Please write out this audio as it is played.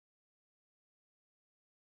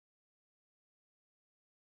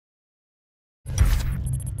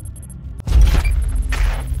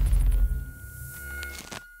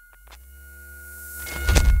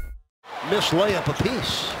missed layup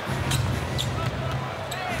apiece.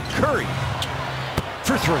 Curry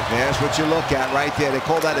for three. There's what you look at right there. They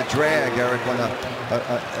call that a drag, Eric, when a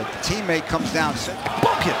teammate comes down.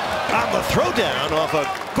 Bucket on the throwdown off a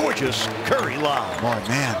gorgeous Curry lob. Oh,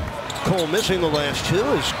 man. Cole missing the last two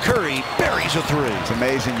as Curry buries a three. It's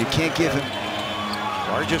amazing. You can't give him.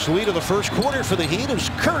 Largest lead of the first quarter for the Heat as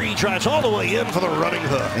Curry drives all the way in for the running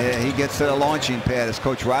hook. Yeah, he gets to the launching pad, as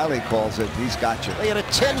Coach Riley calls it. He's got you. They had a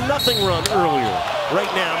 10-0 run earlier.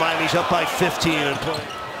 Right now, Miami's up by 15 and play.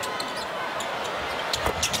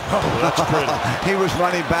 Oh, that's pretty. He was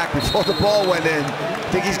running back before the ball went in.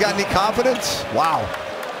 Think he's got any confidence? Wow.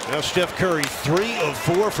 Now Steph Curry, 3 of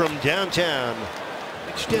 4 from downtown.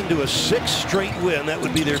 Extend to a 6th straight win. That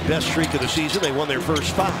would be their best streak of the season. They won their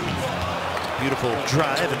first 5. Beautiful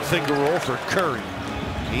drive and finger roll for Curry.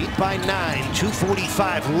 Heat by 9,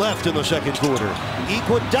 2:45 left in the second quarter.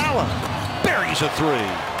 Iguodala buries a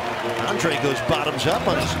three. Andre goes bottoms up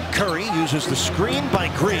on his. Curry uses the screen by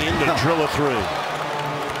Green to drill a three.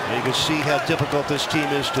 You can see how difficult this team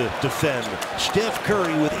is to defend. Steph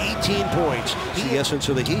Curry with 18 points. The essence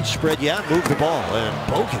of the Heat: spread you out, move the ball,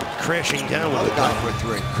 and Bogut crashing down with a guy for a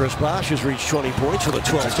three. Chris Bosh has reached 20 points for the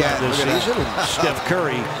 12th time this season, and Steph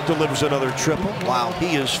Curry delivers another triple. Wow.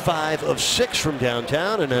 He is 5 of 6 from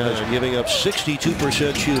downtown and giving up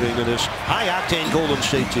 62% shooting to this high-octane Golden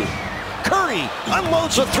State team. Curry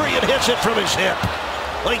unloads a three and hits it from his hip.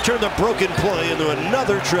 They turn the broken play into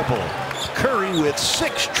another triple. Curry with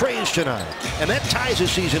 6 trays tonight, and that ties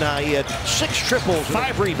his season high. He had 6 triples,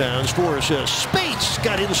 5 rebounds, 4 assists. Spates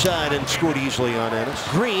got inside and scored easily on Ennis.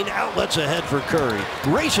 Green outlets ahead for Curry,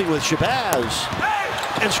 racing with Shabazz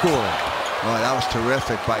and scoring. Oh, that was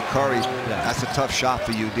terrific by Curry. That's a tough shot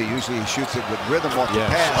for UD. Usually he shoots it with rhythm off the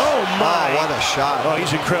pass. Oh, my. Oh, what a shot. Oh,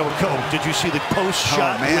 he's incredible. Cole, did you see the post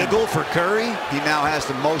shot wiggle for Curry? He now has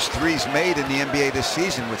the most threes made in the NBA this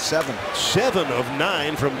season with 7. 7 of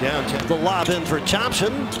 9 from downtown. The lob in for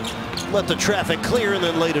Thompson. Let the traffic clear and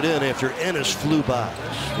then laid it in after Ennis flew by.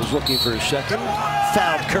 Was looking for his second.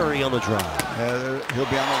 Fouled Curry on the drive. He'll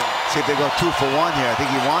be on the line. See if they go 2 for 1 here. I think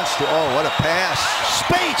he wants to. Oh, what a pass.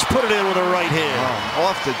 Spates put it in with the right hand. Oh,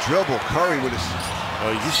 off the dribble, Curry with his.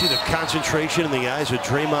 Oh, you see the concentration in the eyes of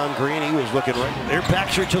Draymond Green. He was looking right. Their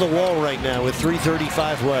backs are to the wall right now with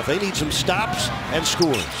 3:35 left. They need some stops and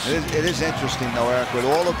scores. It is interesting, though, Eric, with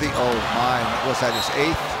all of the. Oh, my. What's that, his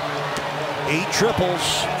 8th? 8 triples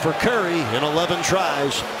for Curry in 11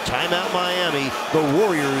 tries. Timeout Miami. The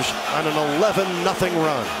Warriors on an 11-0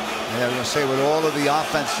 run. Yeah, I'm going to say with all of the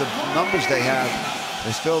offensive numbers they have,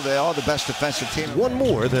 they are the best defensive team. One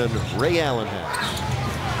more than Ray Allen has.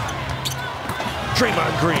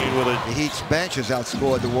 Draymond Green with it. The Heat's bench has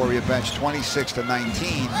outscored the Warrior bench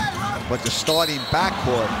 26-19, but the starting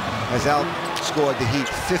backcourt has outscored the Heat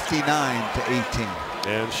 59-18.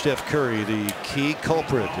 And Steph Curry, the key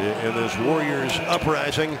culprit in this Warriors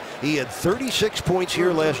uprising. He had 36 points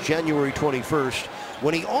here last January 21st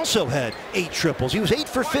when he also had 8 triples. He was 8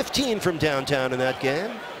 for 15 from downtown in that game.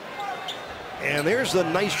 And there's the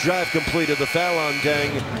nice drive completed. The foul on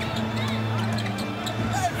Deng.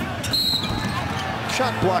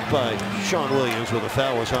 Shot blocked by Sean Williams with a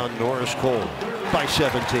foul was on Norris Cole by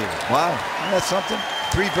 17. Wow, that's something.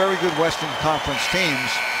 3 very good Western Conference teams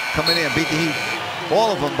coming in and beat the Heat. All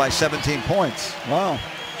of them by 17 points. Wow.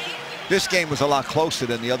 This game was a lot closer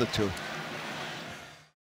than the other 2.